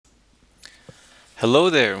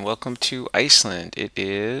Hello there and welcome to Iceland. It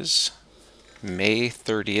is May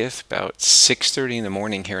 30th, about 6:30 in the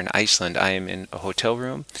morning here in Iceland. I am in a hotel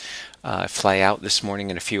room. I fly out this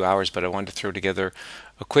morning in a few hours, but I wanted to throw together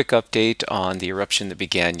a quick update on the eruption that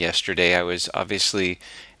began yesterday. I was obviously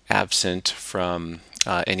absent from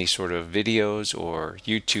any sort of videos or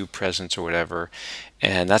YouTube presence or whatever,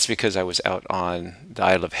 and that's because I was out on the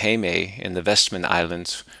Isle of Heimaey in the Vestman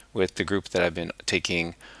Islands with the group that I've been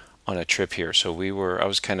taking on a trip here. So I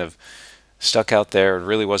was kind of stuck out there. There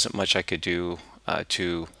really wasn't much I could do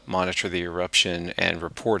to monitor the eruption and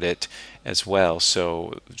report it as well.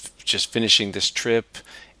 So just finishing this trip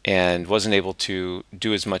and wasn't able to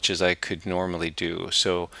do as much as I could normally do.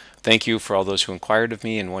 So thank you for all those who inquired of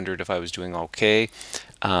me and wondered if I was doing okay.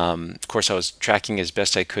 Of course, I was tracking as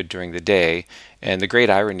best I could during the day. And the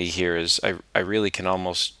great irony here is I really can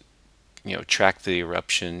almost, track the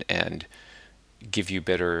eruption and give you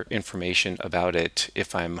better information about it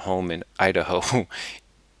if I'm home in Idaho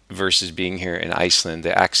versus being here in Iceland.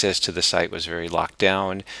 The access to the site was very locked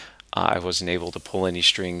down. I wasn't able to pull any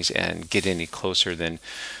strings and get any closer than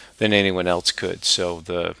anyone else could. So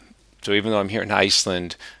even though I'm here in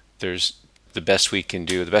Iceland, there's the best we can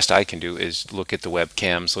do, the best I can do is look at the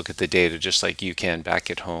webcams, look at the data just like you can back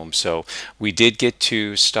at home. So we did get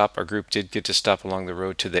to stop, our group did get to stop along the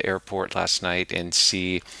road to the airport last night and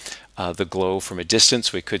see the glow from a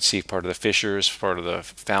distance. We could see part of the fissures, part of the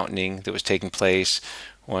fountaining that was taking place.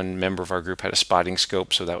 One member of our group had a spotting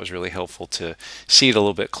scope, so that was really helpful to see it a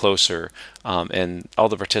little bit closer. And all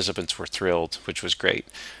the participants were thrilled, which was great.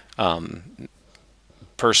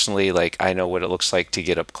 Personally, like, I know what it looks like to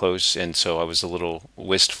get up close, and so I was a little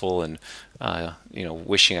wistful and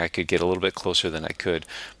wishing I could get a little bit closer than I could.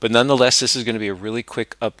 But nonetheless, this is going to be a really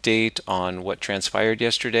quick update on what transpired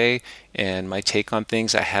yesterday and my take on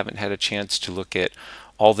things. I haven't had a chance to look at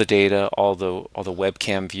all the data, all the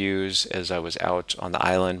webcam views as I was out on the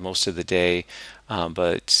island most of the day,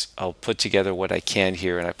 but I'll put together what I can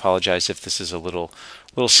here, and I apologize if this is a little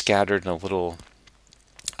scattered and a little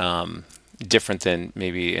different than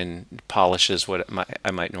maybe in polishes what I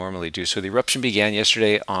might normally do. So the eruption began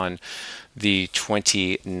yesterday on the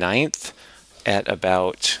 29th at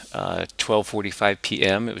about 12:45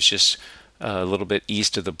 p.m. It was just a little bit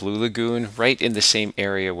east of the Blue Lagoon, right in the same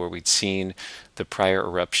area where we'd seen the prior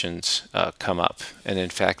eruptions come up. And in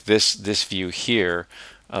fact, this view here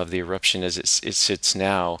of the eruption as it sits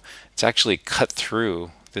now, it's actually cut through.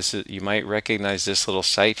 You might recognize this little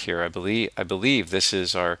site here. I believe this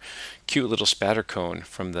is our cute little spatter cone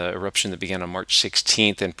from the eruption that began on March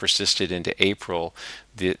 16th and persisted into April.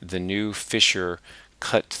 The new fissure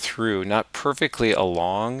cut through, not perfectly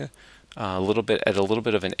along, a little bit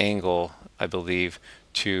of an angle, I believe,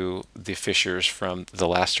 to the fissures from the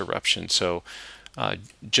last eruption. So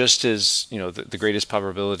just as the greatest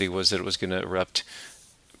probability was that it was going to erupt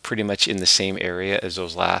pretty much in the same area as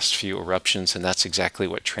those last few eruptions, and that's exactly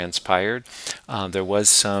what transpired. There was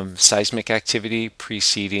some seismic activity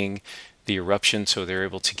preceding the eruption, so they were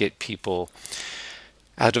able to get people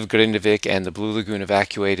out of Grindavik and the Blue Lagoon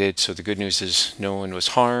evacuated. So the good news is no one was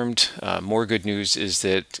harmed. More good news is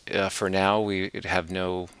that for now we have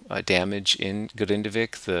no damage in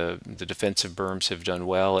Grindavik. The defensive berms have done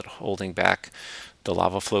well at holding back the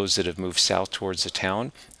lava flows that have moved south towards the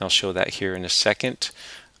town. I'll show that here in a second.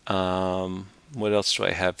 What else do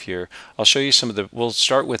I have here? I'll show you we'll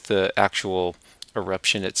start with the actual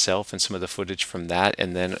eruption itself and some of the footage from that,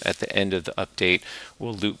 and then at the end of the update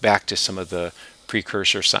we'll loop back to some of the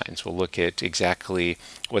precursor signs. We'll look at exactly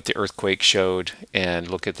what the earthquake showed and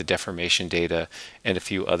look at the deformation data and a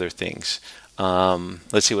few other things.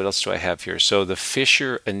 Let's see, what else do I have here? So the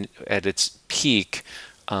fissure at its peak,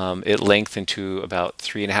 it lengthened to about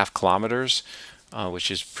 3.5 kilometers.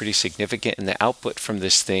 Which is pretty significant, and the output from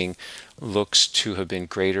this thing looks to have been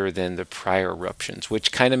greater than the prior eruptions,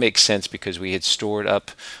 which kind of makes sense because we had stored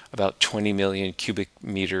up about 20 million cubic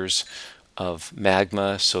meters of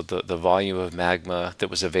magma, so the volume of magma that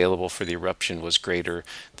was available for the eruption was greater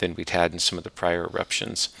than we'd had in some of the prior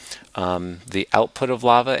eruptions. The output of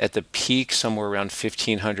lava at the peak, somewhere around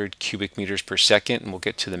 1,500 cubic meters per second, and we'll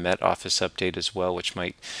get to the Met Office update as well, which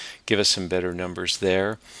might give us some better numbers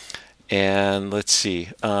there. And let's see.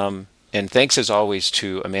 And thanks as always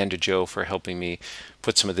to Amanda Joe for helping me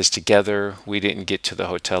put some of this together. We didn't get to the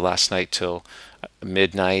hotel last night till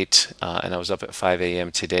midnight, and I was up at 5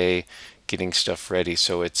 a.m. today getting stuff ready.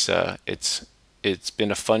 So it's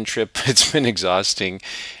been a fun trip. It's been exhausting,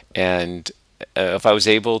 and if I was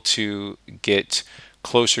able to get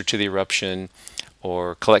closer to the eruption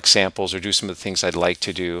or collect samples or do some of the things I'd like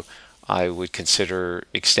to do, I would consider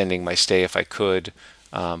extending my stay if I could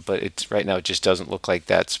but it's right now it just doesn't look like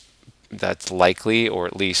that's likely, or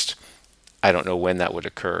at least I don't know when that would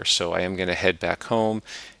occur. So I am going to head back home,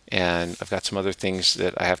 and I've got some other things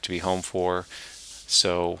that I have to be home for.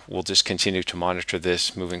 So we'll just continue to monitor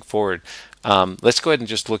this moving forward. Let's go ahead and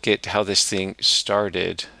just look at how this thing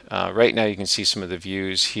started. Right now you can see some of the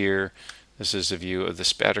views here. This is a view of the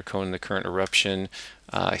spatter cone in the current eruption.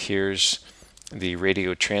 Here's the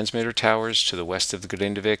radio transmitter towers to the west of the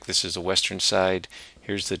Grindavik. This is the western side.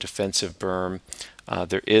 Here's the defensive berm.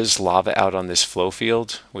 There is lava out on this flow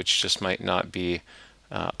field, which just might not be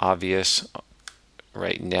obvious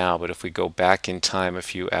right now, but if we go back in time a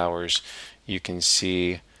few hours, you can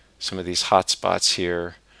see some of these hot spots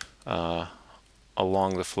here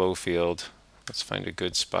along the flow field. Let's find a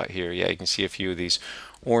good spot here. Yeah, you can see a few of these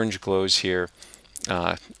orange glows here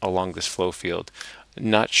along this flow field.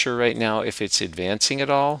 Not sure right now if it's advancing at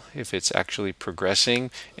all, if it's actually progressing,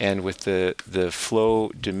 and with the flow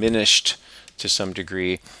diminished to some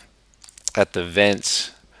degree at the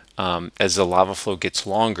vents, as the lava flow gets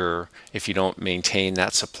longer, if you don't maintain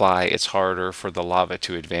that supply, it's harder for the lava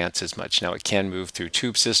to advance as much. Now it can move through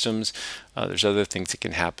tube systems. There's other things that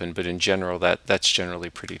can happen, but in general, that's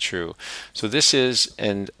generally pretty true. So this is,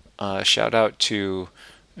 and shout out to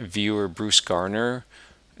viewer Bruce Garner.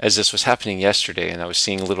 As this was happening yesterday and I was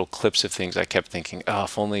seeing little clips of things, I kept thinking, oh,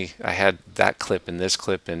 if only I had that clip and this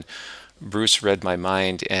clip. And Bruce read my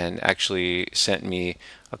mind and actually sent me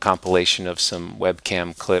a compilation of some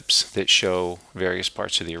webcam clips that show various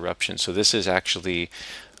parts of the eruption. So this is actually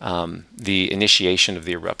the initiation of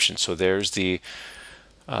the eruption. So there's the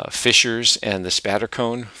fissures and the spatter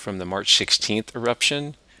cone from the March 16th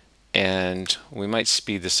eruption. And we might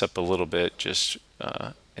speed this up a little bit just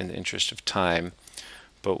in the interest of time.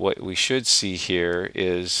 But what we should see here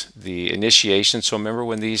is the initiation. So remember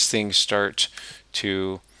when these things start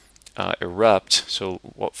to erupt, so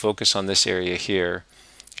we'll focus on this area here,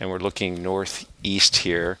 and we're looking northeast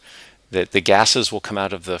here, that the gases will come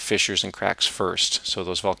out of the fissures and cracks first. So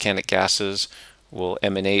those volcanic gases will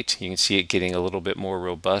emanate. You can see it getting a little bit more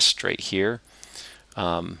robust right here.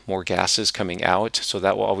 More gases coming out. So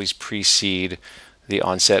that will always precede the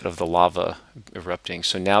onset of the lava erupting.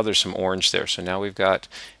 So now there's some orange there. So now we've got,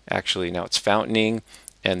 actually now it's fountaining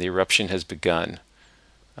and the eruption has begun.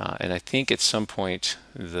 And I think at some point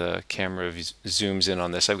the camera zooms in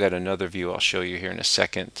on this. I've got another view I'll show you here in a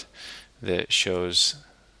second that shows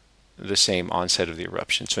the same onset of the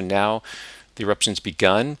eruption. So now the eruption's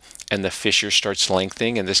begun and the fissure starts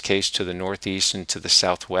lengthening, in this case to the northeast and to the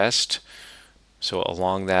southwest. So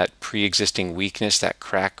along that pre-existing weakness, that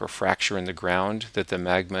crack or fracture in the ground that the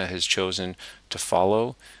magma has chosen to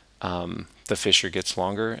follow, the fissure gets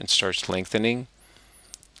longer and starts lengthening.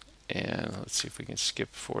 And let's see if we can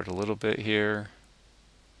skip forward a little bit here.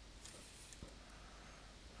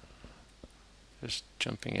 Just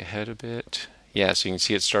jumping ahead a bit. Yeah, so you can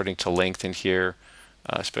see it starting to lengthen here,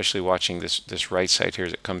 especially watching this right side here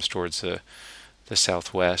as it comes towards the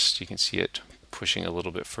southwest. You can see it pushing a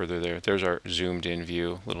little bit further there. There's our zoomed in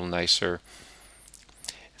view, a little nicer.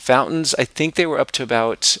 Fountains, I think they were up to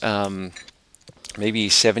about maybe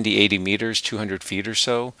 70, 80 meters, 200 feet or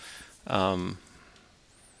so. So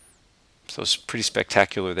it's pretty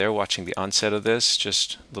spectacular there, watching the onset of this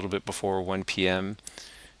just a little bit before 1 p.m.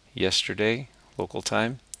 yesterday, local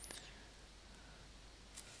time.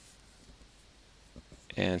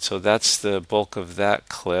 And so that's the bulk of that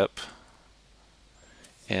clip.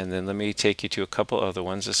 And then let me take you to a couple other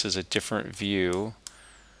ones. This is a different view.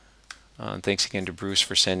 Thanks again to Bruce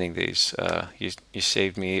for sending these. You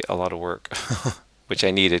saved me a lot of work, which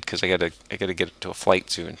I needed because I gotta get to a flight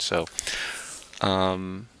soon. So,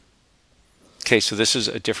 okay, so this is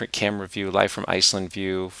a different camera view, live from Iceland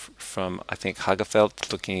view from I think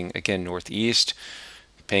Hagafelt, looking again northeast,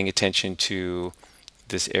 paying attention to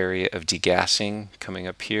this area of degassing coming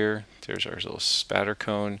up here. There's our little spatter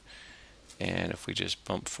cone. And if we just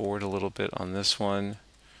bump forward a little bit on this one,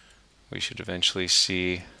 we should eventually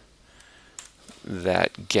see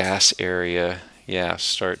that gas area, yeah,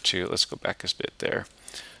 start to, let's go back a bit there.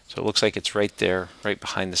 So it looks like it's right there, right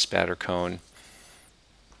behind the spatter cone.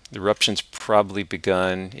 The eruption's probably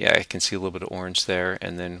begun. Yeah, I can see a little bit of orange there.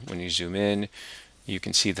 And then when you zoom in, you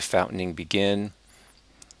can see the fountaining begin.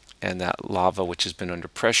 And that lava, which has been under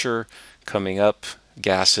pressure, coming up,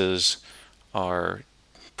 gases are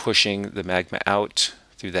pushing the magma out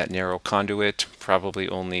through that narrow conduit, probably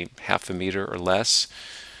only half a meter or less,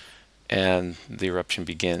 and the eruption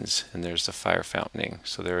begins, and there's the fire fountaining.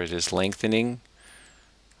 So there it is, lengthening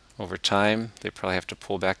over time. They probably have to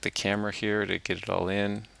pull back the camera here to get it all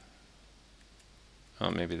in. Oh,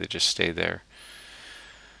 maybe they just stay there.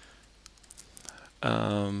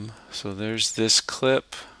 So there's this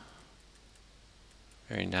clip.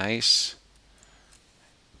 Very nice.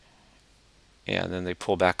 Yeah, and then they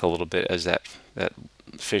pull back a little bit as that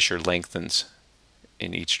fissure lengthens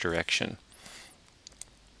in each direction.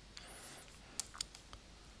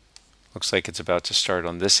 Looks like it's about to start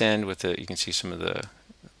on this end with the, you can see some of the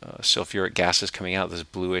sulfuric gases coming out, this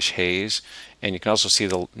bluish haze. And you can also see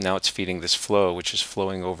now it's feeding this flow, which is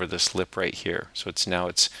flowing over this lip right here. So it's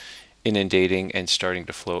inundating and starting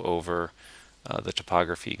to flow over the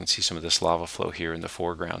topography. You can see some of this lava flow here in the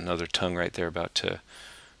foreground. Another tongue right there about to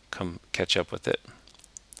come catch up with it.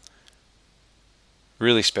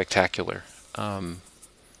 Really spectacular. So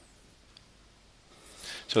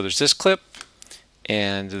there's this clip,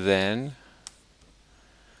 and then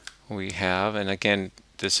we have, and again,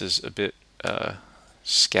 this is a bit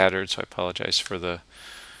scattered, so I apologize for the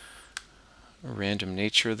random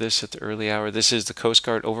nature of this at the early hour. This is the Coast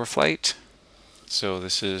Guard overflight. So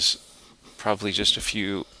this is probably just a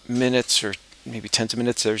few minutes or maybe tens of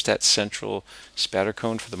minutes. There's that central spatter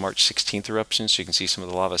cone for the March 16th eruption, so you can see some of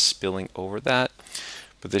the lava spilling over that.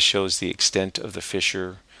 But this shows the extent of the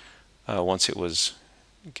fissure once it was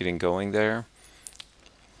getting going there.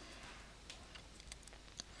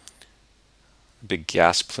 Big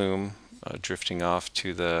gas plume drifting off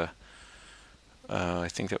to the, I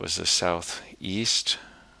think that was the southeast.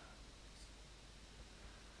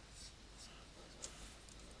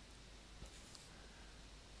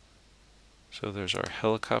 So there's our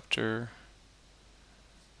helicopter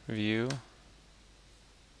view.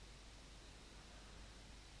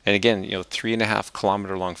 And again, 3.5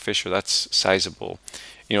 kilometer long fissure, that's sizable.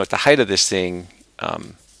 At the height of this thing,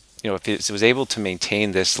 if it was able to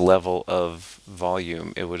maintain this level of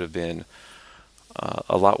volume, it would have been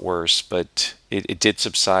a lot worse, but it did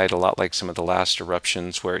subside a lot like some of the last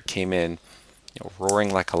eruptions where it came in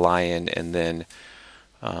roaring like a lion, and then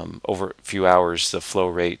over a few hours the flow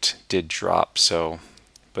rate did drop. So,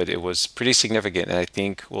 but it was pretty significant, and I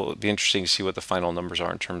think it'll be interesting to see what the final numbers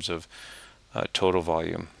are in terms of total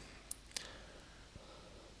volume.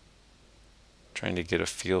 Trying to get a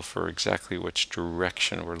feel for exactly which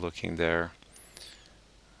direction we're looking there.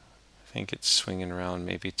 I think it's swinging around,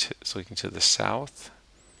 maybe it's looking to the south.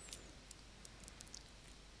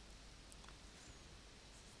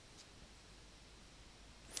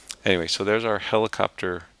 Anyway, so there's our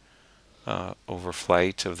helicopter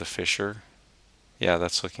overflight of the fissure. Yeah,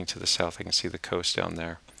 that's looking to the south. I can see the coast down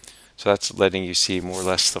there. So that's letting you see more or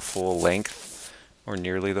less the full length, or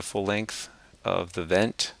nearly the full length, of the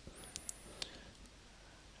vent.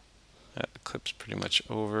 That clip's pretty much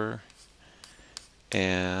over.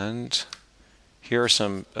 And here are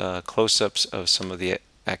some close-ups of some of the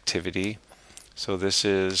activity. So this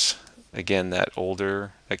is, again, that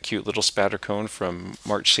cute little spatter cone from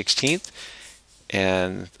March 16th,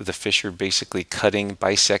 and the fissure basically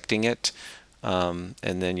bisecting it, and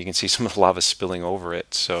then you can see some of the lava spilling over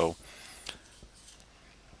it. So,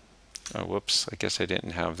 oh, whoops, I guess I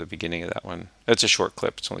didn't have the beginning of that one. It's a short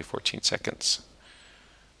clip, it's only 14 seconds.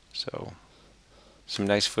 So, some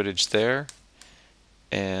nice footage there.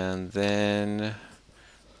 And then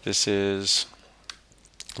this is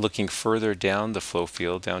looking further down the flow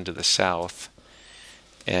field, down to the south.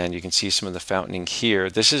 And you can see some of the fountaining here.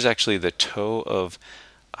 This is actually the toe of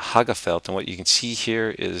Hagafelt, and what you can see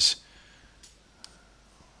here is,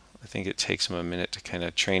 I think it takes them a minute to kind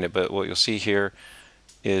of train it, but what you'll see here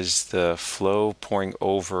is the flow pouring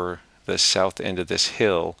over the south end of this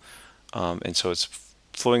hill, and so it's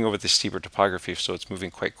flowing over the steeper topography, so it's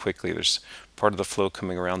moving quite quickly. There's part of the flow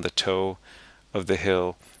coming around the toe of the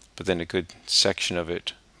hill, but then a good section of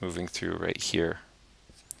it moving through right here.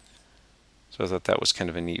 So I thought that was kind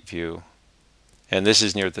of a neat view. And this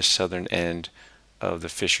is near the southern end of the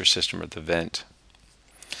fissure system, or the vent.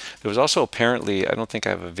 There was also apparently, I don't think I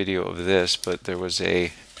have a video of this, but there was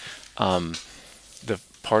the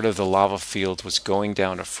part of the lava field was going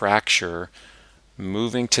down a fracture,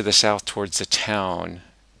 moving to the south towards the town,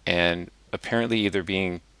 and apparently either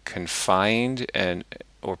being confined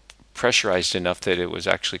or pressurized enough that it was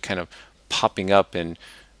actually kind of popping up and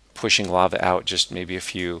pushing lava out just maybe a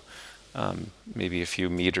few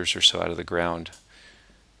meters or so out of the ground.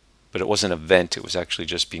 But it wasn't a vent, it was actually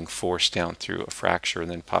just being forced down through a fracture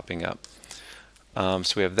and then popping up.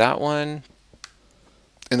 So we have that one,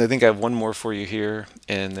 and I think I have one more for you here,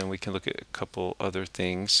 and then we can look at a couple other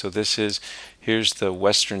things. So here's the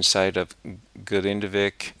western side of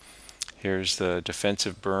Grindavik. Here's the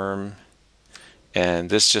defensive berm, and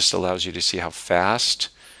this just allows you to see how fast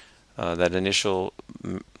that initial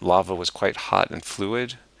lava was quite hot and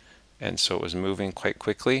fluid, and so it was moving quite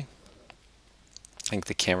quickly. I think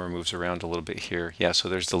the camera moves around a little bit here. Yeah, so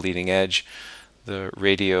there's the leading edge, the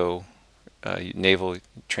radio naval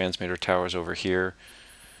transmitter towers over here.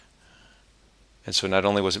 And so not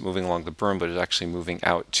only was it moving along the berm, but it was actually moving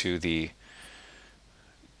out to the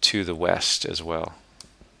west as well.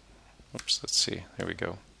 Oops, let's see. There we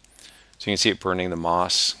go. So you can see it burning the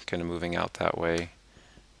moss, kind of moving out that way.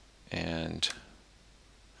 And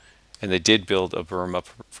they did build a berm up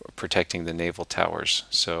protecting the naval towers.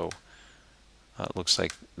 So it looks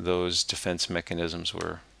like those defense mechanisms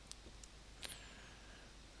were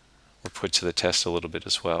put to the test a little bit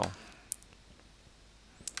as well.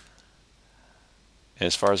 And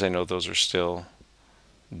as far as I know, those are still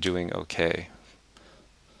doing okay.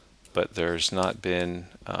 But there's not been,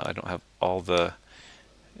 I don't have all the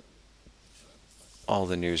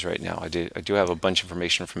news right now. I do have a bunch of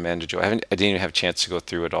information from Mandajo. I didn't even have a chance to go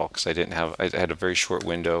through it all because I had a very short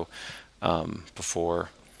window before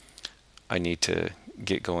I need to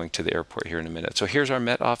get going to the airport here in a minute. So here's our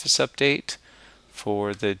Met Office update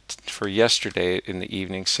for yesterday in the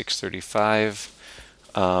evening, 6:35.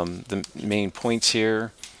 The main points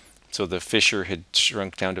here. So the fissure had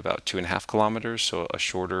shrunk down to about 2.5 kilometers, so a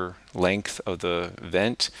shorter length of the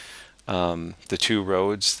vent. The two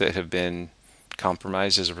roads that have been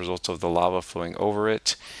compromised as a result of the lava flowing over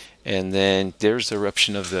it. And then there's the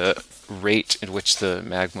eruption of the rate at which the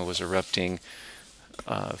magma was erupting,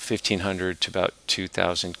 1,500 to about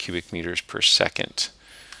 2,000 cubic meters per second.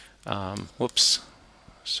 Whoops,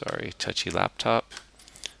 sorry, touchy laptop.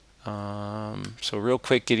 So real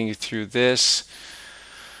quick, getting you through this.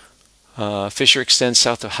 Fissure extends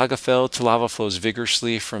south of Hagafeld. Lava flows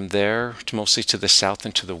vigorously from there to mostly to the south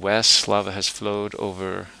and to the west. Lava has flowed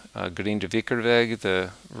over Grindavik,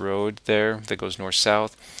 the road there that goes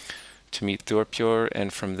north-south, to meet Thorpjord,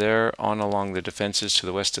 and from there on along the defenses to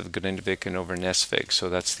the west of Grindavik and over Nesvik. So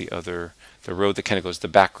that's the road that kind of goes, the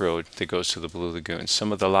back road that goes to the Blue Lagoon.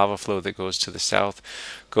 Some of the lava flow that goes to the south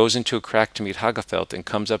goes into a crack to meet Hagafeld and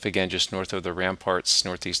comes up again just north of the ramparts,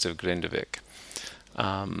 northeast of Grindavik.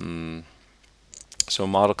 So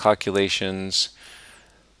model calculations,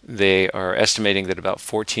 they are estimating that about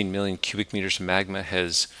 14 million cubic meters of magma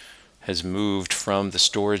has moved from the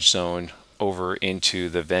storage zone over into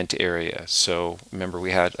the vent area. So remember,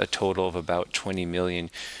 we had a total of about 20 million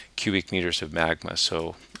cubic meters of magma.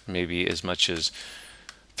 So maybe as much as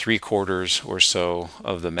 3/4 or so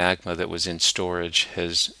of the magma that was in storage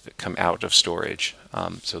has come out of storage.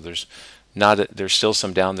 So there's still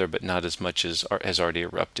some down there, but not as much as has already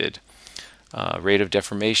erupted. Rate of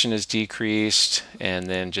deformation has decreased, and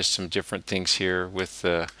then just some different things here with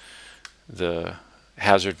the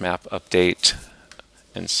hazard map update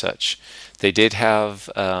and such. They did have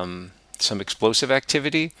some explosive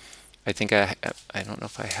activity. I think I don't know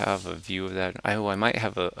if I have a view of that. I might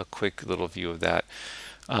have a quick little view of that,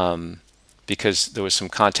 because there was some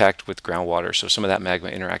contact with groundwater. So some of that magma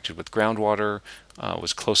interacted with groundwater,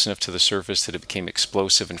 was close enough to the surface that it became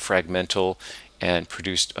explosive and fragmental and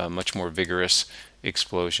produced much more vigorous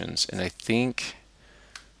explosions. And I think,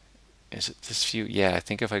 is it this view? Yeah, I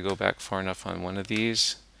think if I go back far enough on one of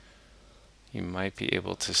these, you might be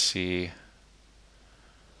able to see,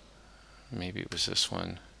 maybe it was this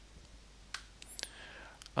one.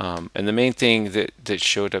 And the main thing that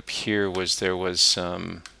showed up here was there was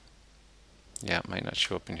some, yeah, it might not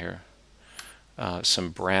show up in here, some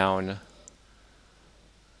brown,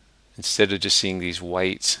 instead of just seeing these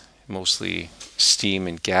white, mostly steam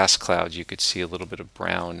and gas clouds, you could see a little bit of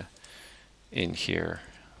brown in here.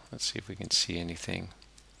 Let's see if we can see anything.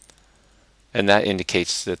 And that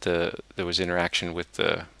indicates that there was interaction with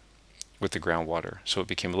the groundwater. So it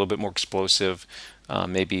became a little bit more explosive,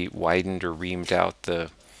 maybe widened or reamed out the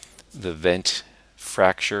vent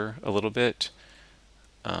fracture a little bit.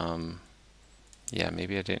 Yeah,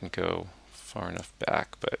 maybe I didn't go far enough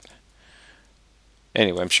back, but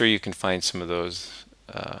anyway, I'm sure you can find some of those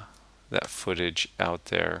that footage out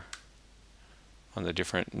there on the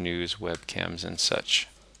different news webcams and such.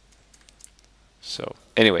 So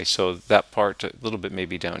anyway, so that part a little bit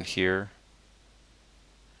maybe down here,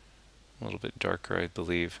 a little bit darker, I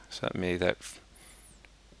believe. So that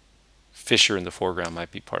fissure in the foreground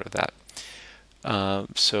might be part of that.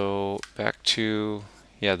 So back to,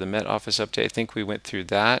 yeah, the Met Office update. I think we went through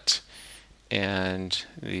that, and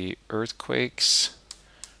the earthquakes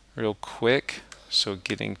real quick. So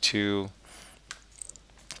getting to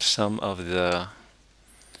some of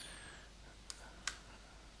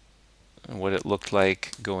what it looked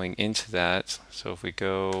like going into that. So if we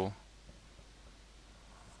go,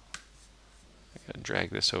 I gotta drag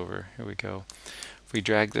this over, here we go. If we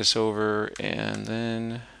drag this over and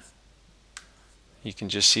then you can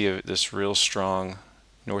just see this real strong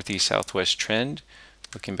northeast-southwest trend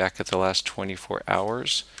looking back at the last 24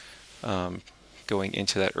 hours, going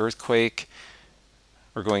into that earthquake,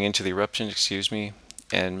 or going into the eruption, excuse me,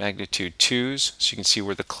 and magnitude 2s. So you can see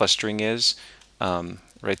where the clustering is,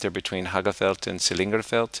 right there between Hagafelt and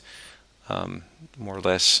Silingerfelt, more or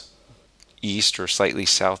less east or slightly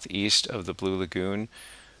southeast of the Blue Lagoon.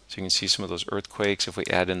 So you can see some of those earthquakes. If we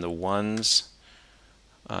add in the 1s,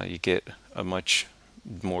 you get a much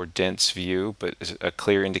more dense view, but a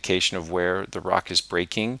clear indication of where the rock is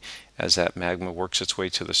breaking as that magma works its way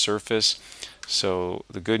to the surface. So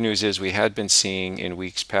the good news is we had been seeing in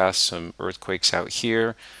weeks past some earthquakes out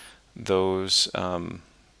here. Those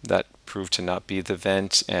that proved to not be the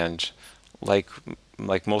vent, and like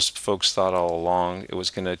most folks thought all along, it was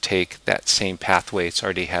going to take that same pathway. It's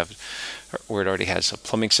already where it already has a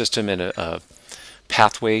plumbing system and a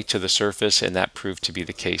pathway to the surface, and that proved to be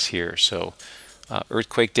the case here. So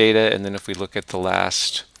earthquake data, and then if we look at the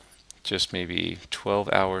last just maybe 12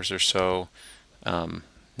 hours or so,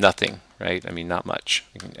 nothing, right? I mean, not much.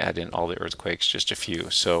 You can add in all the earthquakes, just a few.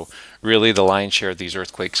 So really the lion's share of these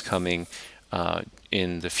earthquakes coming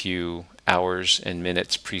in the few hours and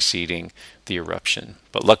minutes preceding the eruption.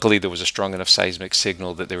 But luckily there was a strong enough seismic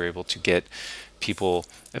signal that they were able to get people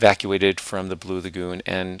evacuated from the Blue Lagoon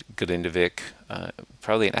and Grindavik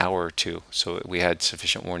probably an hour or two. So we had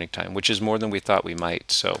sufficient warning time, which is more than we thought we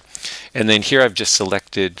might. So, and then here I've just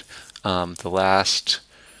selected the last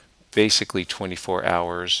basically 24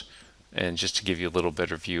 hours, and just to give you a little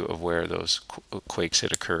better view of where those quakes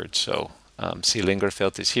had occurred. So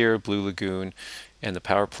Silingerfelt is here, Blue Lagoon, and the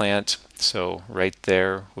power plant. So right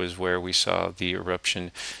there was where we saw the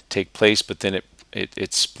eruption take place, but then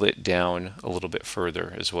it split down a little bit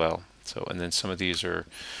further as well. So, and then some of these are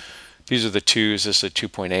the 2s. This is a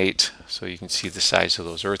 2.8, so you can see the size of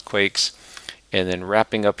those earthquakes. And then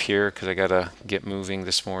wrapping up here, because I gotta get moving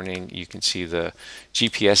this morning, you can see the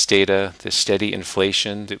GPS data, the steady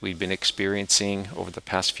inflation that we've been experiencing over the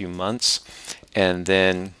past few months, and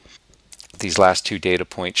then these last 2 data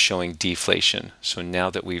points showing deflation. So now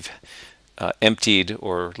that we've emptied,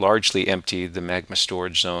 or largely emptied, the magma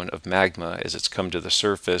storage zone of magma as it's come to the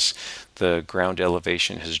surface, the ground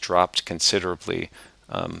elevation has dropped considerably,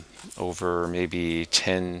 over maybe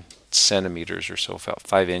 10 centimeters or so, about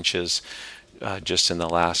 5 inches, just in the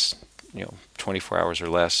last 24 hours or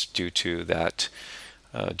less, due to that,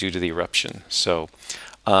 due to the eruption. So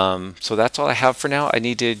so that's all I have for now. I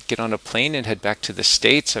need to get on a plane and head back to the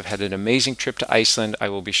States. I've had an amazing trip to Iceland. I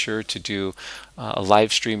will be sure to do a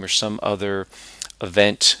live stream or some other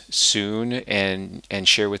event soon, and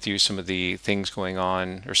share with you some of the things going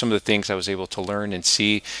on, or some of the things I was able to learn and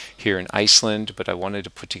see here in Iceland. But I wanted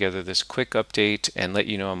to put together this quick update and let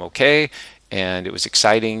you know I'm okay. And it was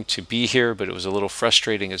exciting to be here, but it was a little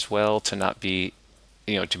frustrating as well to not be,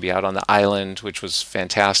 to be out on the island, which was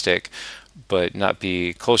fantastic, but not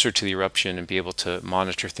be closer to the eruption and be able to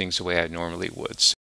monitor things the way I normally would.